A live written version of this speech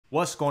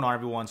What's going on,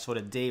 everyone? So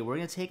today we're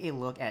going to take a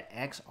look at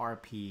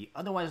XRP,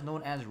 otherwise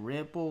known as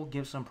Ripple,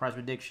 give some price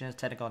predictions,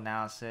 technical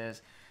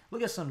analysis,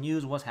 look at some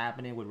news, what's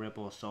happening with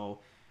Ripple. So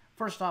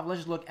first off,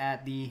 let's just look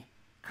at the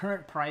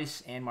current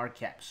price and market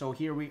cap. So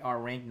here we are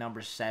ranked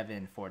number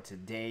 7 for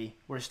today.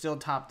 We're still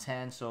top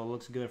 10, so it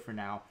looks good for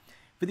now.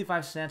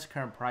 55 cents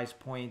current price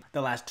point.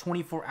 The last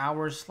 24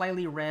 hours,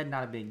 slightly red,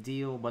 not a big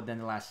deal, but then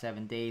the last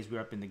 7 days,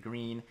 we're up in the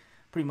green.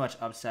 Pretty much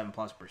up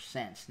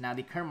 7+%. Now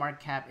the current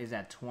market cap is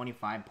at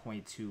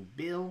 25.2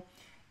 bill,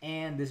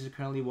 and this is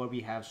currently what we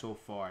have so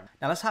far.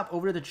 Now let's hop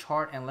over to the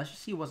chart and let's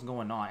just see what's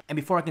going on. And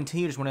before I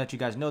continue, just want to let you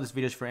guys know this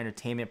video is for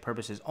entertainment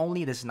purposes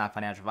only. This is not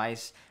financial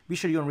advice. Be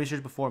sure to do your own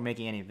research before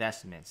making any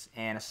investments.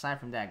 And aside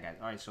from that, guys,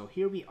 all right, so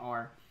here we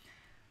are,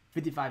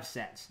 55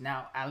 cents.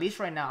 Now, at least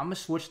right now, I'm gonna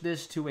switch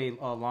this to a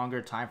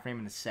longer time frame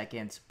in a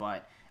second,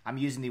 but I'm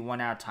using the 1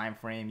 hour time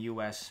frame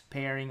US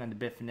pairing on the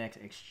Bitfinex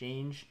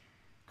exchange.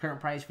 Current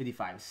price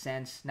 55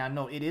 cents. Now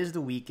note, it is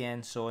the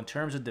weekend, so in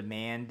terms of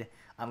demand,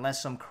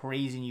 unless some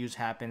crazy news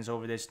happens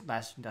over this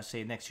let's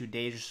say next 2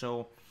 days or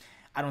so,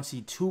 I don't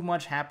see too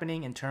much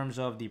happening in terms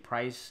of the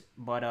price,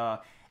 but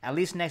at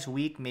least next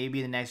week,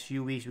 maybe the next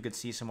few weeks, we could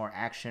see some more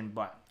action.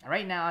 But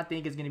right now, I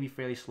think it's going to be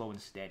fairly slow and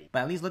steady.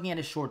 But at least looking at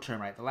it short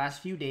term, right, the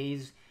last few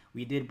days,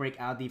 we did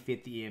break out the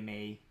 50 EMA,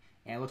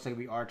 and it looks like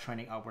we are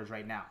trending upwards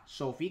right now.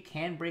 So if we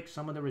can break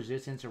some of the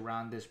resistance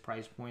around this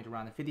price point,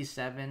 around the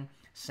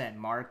 57-cent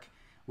mark,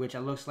 which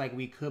it looks like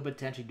we could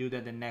potentially do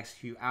that the next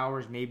few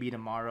hours, maybe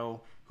tomorrow,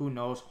 who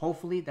knows.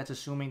 Hopefully, that's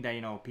assuming that, you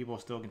know, people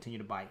still continue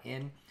to buy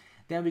in.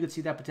 Then we could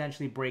see that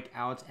potentially break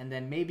out and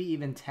then maybe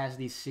even test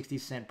these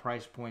 60-cent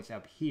price points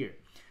up here.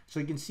 So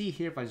you can see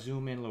here, if I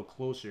zoom in a little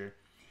closer,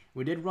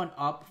 we did run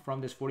up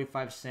from this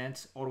 45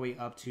 cents all the way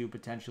up to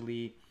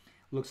potentially,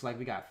 looks like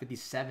we got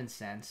 57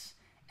 cents.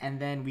 And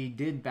then we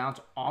did bounce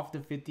off the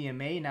 50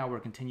 MA. Now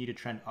we're continuing to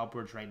trend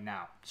upwards right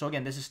now. So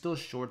again, this is still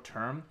short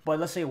term, but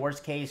let's say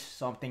worst case,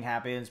 something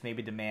happens,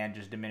 maybe demand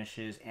just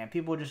diminishes and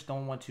people just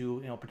don't want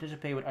to,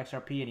 participate with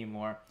XRP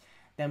anymore.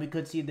 Then we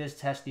could see this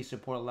test the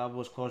support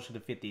levels closer to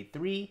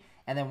 53.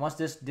 And then once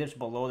this dips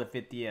below the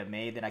 50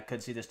 MA, then I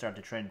could see this start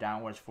to trend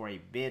downwards for a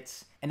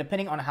bit. And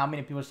depending on how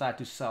many people decide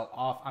to sell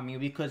off, I mean,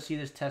 we could see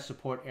this test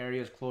support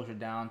areas closer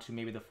down to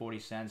maybe the 40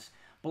 cents.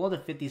 Below the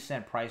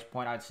 50-cent price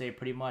point, I'd say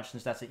pretty much,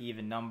 since that's an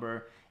even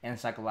number, and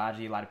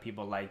psychologically, a lot of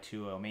people like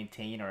to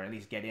maintain or at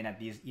least get in at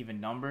these even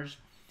numbers.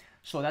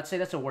 So let's say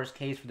that's a worst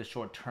case for the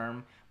short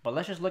term, but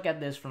let's just look at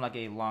this from like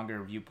a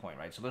longer viewpoint,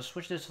 right? So let's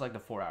switch this to like the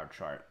 4-hour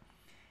chart.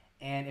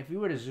 And if we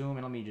were to zoom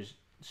in, let me just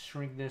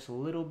shrink this a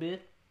little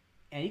bit.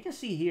 And you can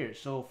see here,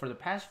 so for the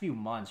past few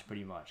months,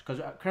 pretty much, because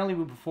currently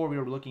before we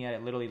were looking at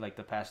it literally like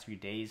the past few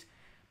days,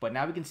 but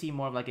now we can see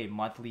more of like a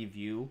monthly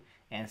view.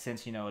 And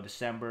since,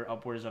 December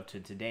upwards up to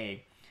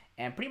today,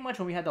 and pretty much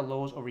when we had the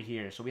lows over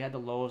here, so we had the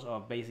lows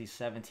of basically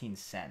 17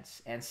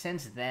 cents. And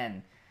since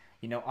then,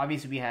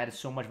 obviously we had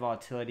so much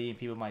volatility and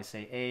people might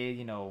say,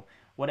 hey,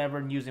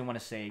 whatever news they want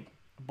to say.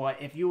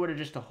 But if you were to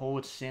just to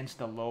hold since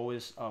the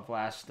lowest of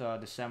last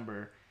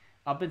December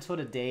up until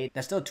today,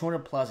 that's still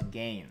 200 plus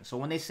gain. So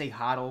when they say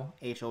HODL,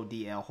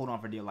 H-O-D-L, hold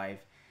on for dear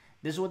life,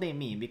 this is what they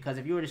mean. Because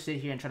if you were to sit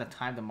here and try to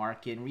time the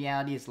market, in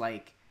reality it's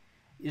like,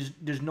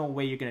 there's no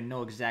way you're going to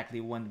know exactly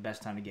when the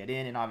best time to get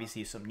in. And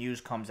obviously if some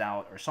news comes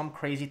out or some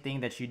crazy thing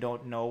that you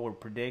don't know or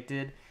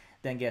predicted,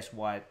 then guess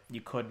what?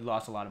 You could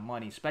lost a lot of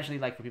money, especially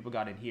like for people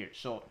got in here.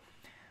 So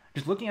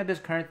just looking at this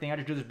current thing, I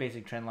just drew this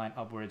basic trend line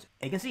upwards.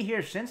 You can see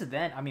here, since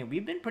then, I mean,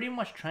 we've been pretty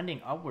much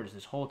trending upwards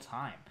this whole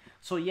time.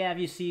 So yeah, if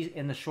you see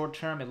in the short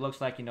term, it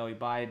looks like, you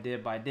buy a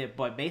dip,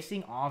 but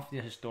basing off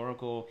the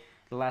historical,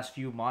 the last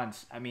few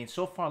months, I mean,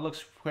 so far it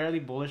looks fairly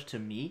bullish to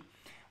me.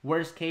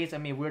 Worst case, I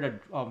mean, we're to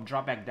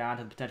drop back down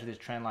to potentially this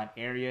trend line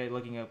area,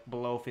 looking at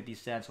below 50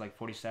 cents, like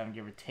 47,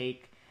 give or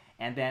take.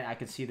 And then I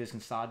could see this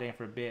consolidating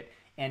for a bit.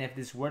 And if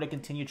this were to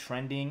continue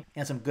trending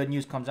and some good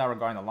news comes out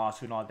regarding the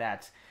lawsuit and all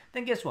that,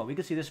 then guess what? We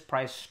could see this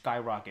price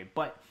skyrocket.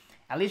 But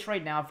at least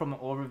right now, from an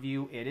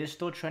overview, it is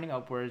still trending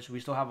upwards.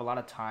 We still have a lot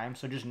of time.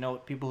 So just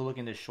note, people who look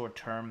in this short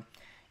term,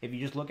 if you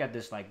just look at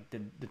this, like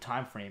the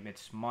time frame,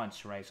 it's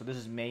months, right? So this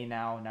is May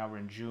now. Now we're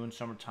in June,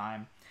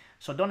 summertime.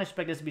 So don't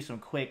expect this to be some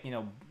quick,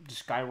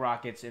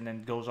 skyrockets and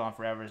then goes on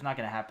forever. It's not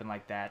going to happen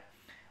like that.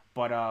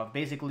 But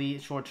basically,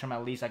 short term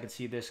at least, I could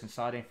see this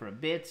consolidating for a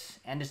bit.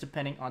 And just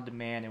depending on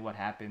demand and what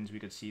happens, we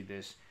could see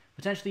this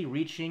potentially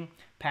reaching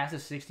past the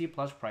 60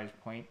 plus price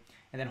point.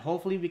 And then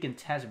hopefully we can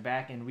test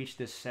back and reach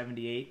this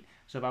 78.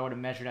 So if I were to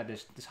measure at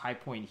this high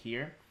point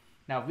here.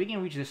 Now, if we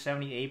can reach this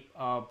 78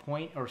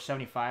 point or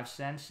 75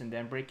 cents and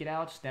then break it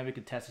out, then we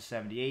could test the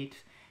 78.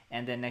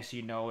 And then next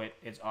thing you know,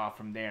 it's off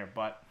from there.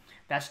 But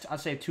that's,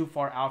 I'd say, too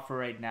far out for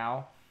right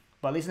now.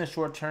 But at least in the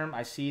short term,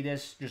 I see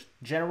this just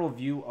general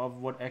view of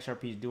what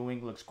XRP is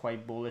doing looks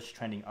quite bullish,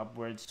 trending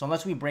upwards. So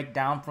unless we break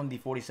down from the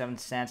 47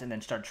 cents and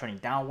then start trending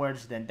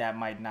downwards, then that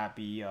might not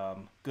be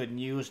good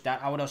news.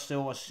 That I would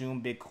also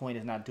assume Bitcoin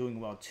is not doing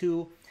well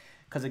too.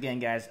 Because again,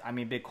 guys, I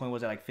mean, Bitcoin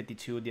was at like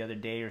 52 the other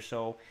day or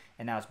so,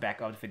 and now it's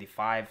back up to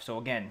 55. So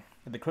again,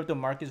 if the crypto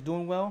market is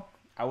doing well,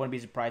 I wouldn't be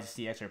surprised to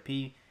see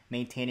XRP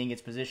maintaining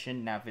its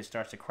position. Now if it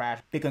starts to crash,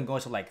 Bitcoin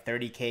goes to like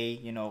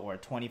 30K, you know, or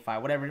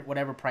 25,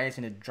 whatever price,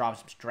 and it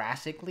drops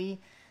drastically,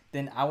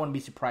 then I wouldn't be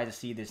surprised to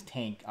see this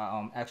tank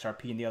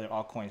XRP and the other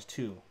altcoins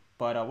too.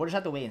 But we'll just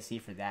have to wait and see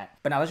for that.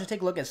 But now let's just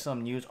take a look at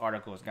some news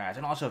articles, guys.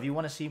 And also, if you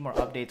want to see more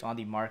updates on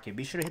the market,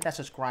 be sure to hit that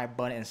subscribe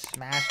button and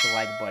smash the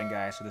like button,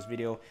 guys, so this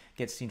video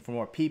gets seen for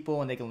more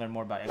people and they can learn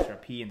more about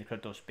XRP and the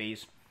crypto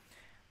space.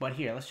 But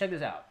here, let's check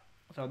this out.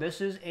 So this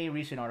is a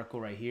recent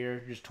article right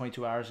here, just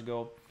 22 hours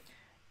ago.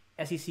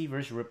 SEC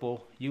versus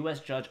Ripple.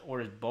 U.S. judge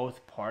orders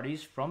both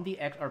parties from the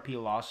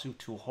XRP lawsuit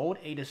to hold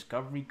a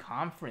discovery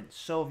conference.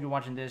 So if you're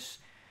watching this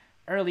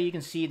early, you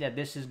can see that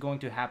this is going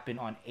to happen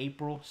on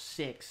April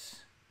 6th.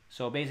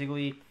 So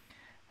basically,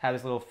 have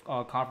this little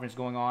conference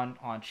going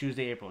on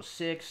Tuesday, April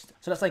 6th.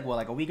 So that's like, what,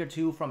 like a week or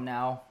two from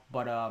now.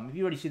 But if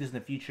you already see this in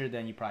the future,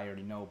 then you probably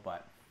already know.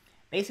 But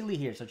basically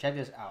here, so check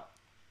this out.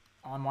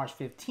 On March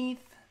 15th,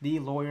 the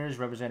lawyers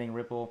representing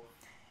Ripple,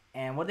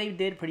 and what they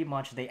did pretty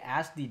much, they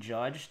asked the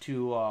judge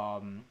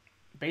to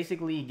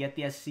basically get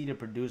the SEC to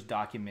produce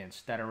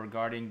documents that are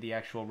regarding the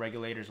actual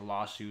regulators'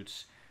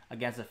 lawsuits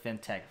against a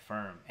fintech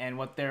firm. And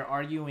what they're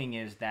arguing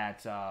is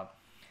that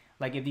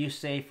like if you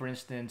say, for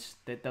instance,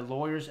 that the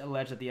lawyers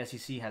allege that the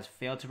SEC has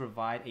failed to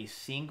provide a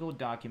single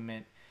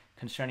document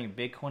concerning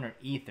Bitcoin or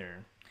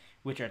Ether,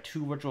 which are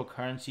two virtual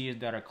currencies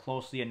that are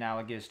closely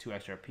analogous to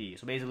XRP.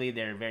 So basically,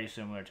 they're very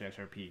similar to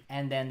XRP.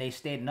 And then they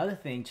state another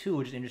thing too,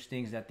 which is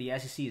interesting, is that the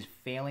SEC is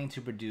failing to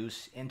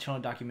produce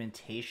internal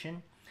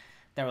documentation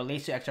that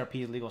relates to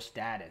XRP's legal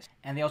status.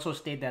 And they also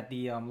state that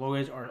the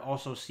lawyers are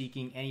also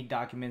seeking any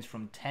documents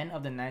from 10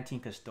 of the 19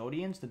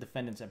 custodians the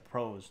defendants have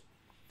proposed.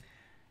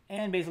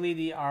 And basically,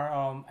 the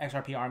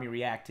XRP army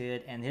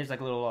reacted, and here's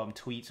like a little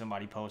tweet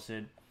somebody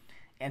posted,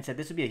 and said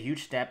this would be a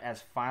huge step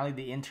as finally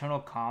the internal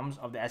comms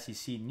of the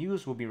SEC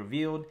news will be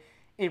revealed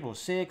April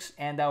 6th,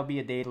 and that will be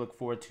a day to look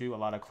forward to. A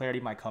lot of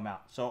clarity might come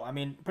out. So, I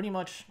mean, pretty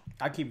much,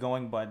 I keep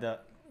going, but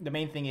the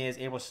main thing is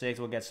April 6th,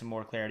 we'll get some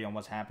more clarity on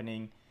what's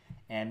happening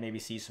and maybe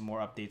see some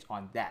more updates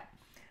on that.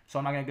 So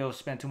I'm not going to go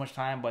spend too much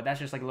time, but that's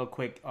just like a little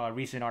quick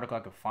recent article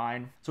I could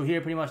find. So here,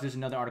 pretty much, this is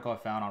another article I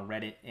found on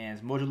Reddit, and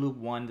Mojaloop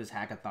won this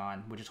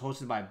hackathon, which is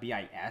hosted by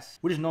BIS,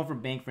 which is known for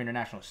Bank for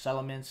International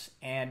Settlements.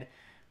 And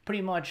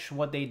pretty much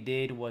what they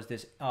did was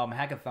this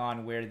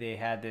hackathon where they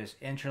had this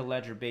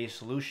interledger-based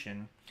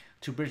solution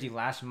to bridge the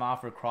last mile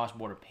for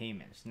cross-border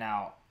payments.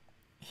 Now,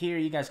 here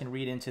you guys can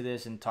read into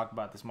this and talk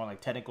about this more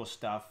like technical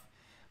stuff,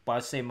 but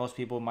I'd say most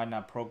people might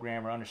not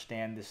program or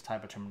understand this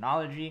type of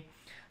terminology.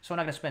 So I'm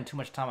not going to spend too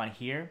much time on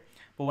here.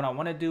 But what I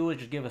want to do is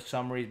just give a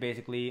summary.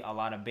 Basically, a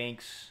lot of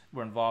banks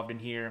were involved in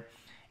here.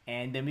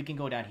 And then we can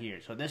go down here.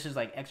 So this is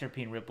like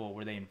XRP and Ripple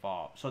were they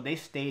involved. So they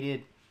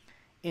stated,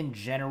 in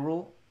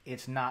general,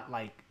 it's not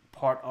like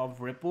part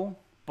of Ripple,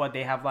 but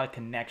they have a lot of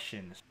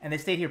connections. And they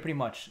state here pretty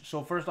much.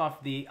 So first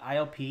off, the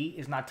ILP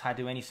is not tied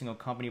to any single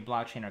company,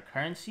 blockchain, or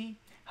currency.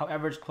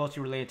 However, it's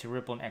closely related to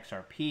Ripple and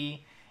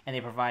XRP. And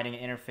they're providing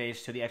an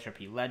interface to the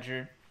XRP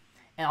ledger.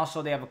 And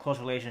also, they have a close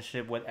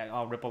relationship with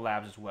Ripple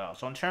Labs as well.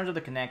 So in terms of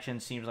the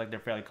connection, seems like they're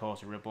fairly close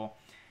to Ripple.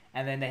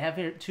 And then they have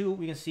here, too,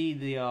 we can see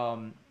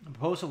the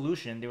proposed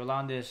solution. They rely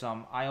on this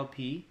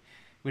ILP,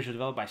 which was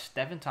developed by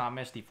Stephen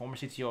Thomas, the former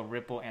CTO of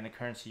Ripple and the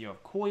current CEO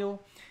of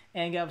Coil.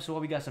 And so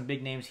we got some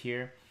big names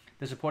here.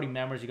 The supporting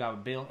members, you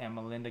got Bill and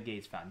Melinda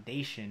Gates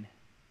Foundation,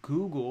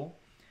 Google,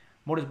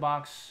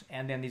 Motorsbox,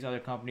 and then these other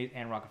companies,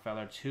 and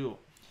Rockefeller, too.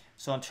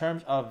 So in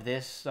terms of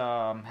this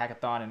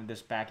hackathon and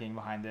this backing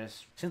behind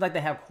this, seems like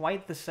they have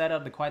quite the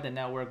setup, quite the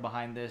network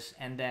behind this.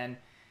 And then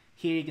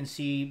here you can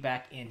see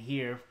back in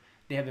here,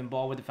 they have been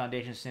involved with the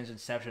foundation since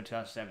inception of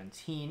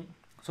 2017.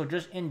 So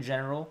just in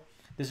general,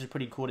 this is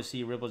pretty cool to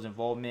see Ripple's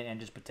involvement and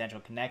just potential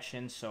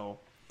connections. So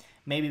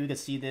maybe we could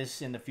see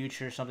this in the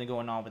future, something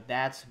going on with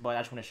that. But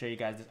I just want to show you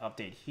guys this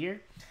update here.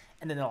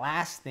 And then the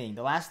last thing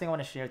I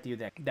want to share with you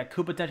that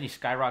could potentially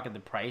skyrocket the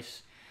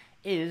price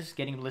is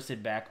getting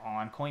listed back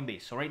on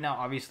Coinbase. So right now,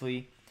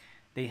 obviously,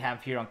 they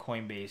have here on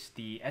Coinbase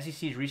the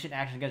SEC's recent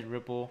action against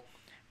Ripple,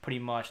 pretty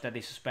much that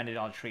they suspended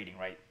all trading,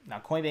 right?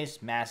 Now,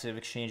 Coinbase, massive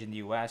exchange in the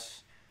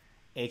US,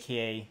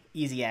 aka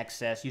easy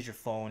access, use your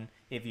phone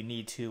if you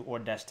need to, or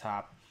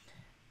desktop.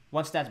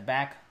 Once that's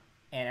back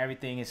and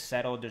everything is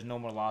settled, there's no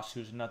more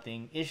lawsuits,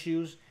 nothing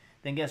issues,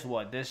 then guess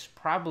what? This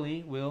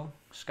probably will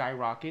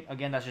skyrocket.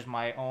 Again, that's just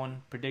my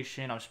own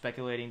prediction. I'm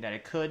speculating that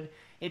it could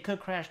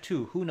crash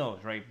too. Who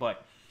knows, right?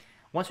 But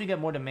once we get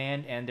more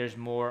demand and there's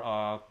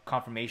more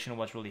confirmation of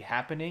what's really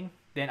happening,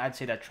 then I'd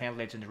say that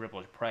translates into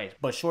Ripple's price.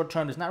 But short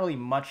term, there's not really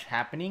much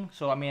happening.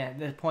 So, I mean, at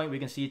this point, we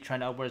can see it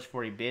trend upwards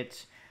for a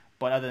bit.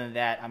 But other than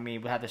that, I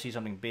mean, we'll have to see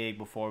something big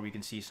before we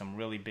can see some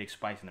really big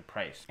spikes in the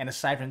price. And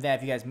aside from that,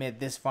 if you guys made it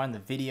this far in the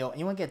video and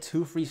you want to get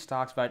 2 free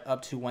stocks valued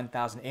up to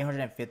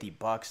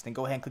 $1,850, then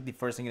go ahead and click the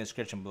first link in the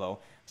description below.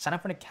 Sign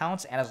up for an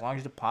account, and as long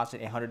as you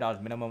deposit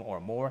 $100 minimum or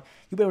more,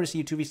 you'll be able to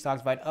receive 2 free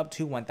stocks valued up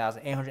to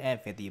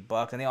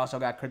 $1,850. And they also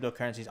got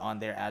cryptocurrencies on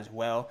there as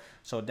well.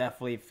 So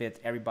definitely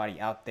fits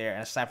everybody out there.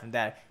 And aside from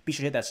that, be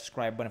sure to hit that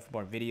subscribe button for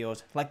more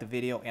videos. Like the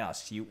video, and I'll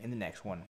see you in the next one.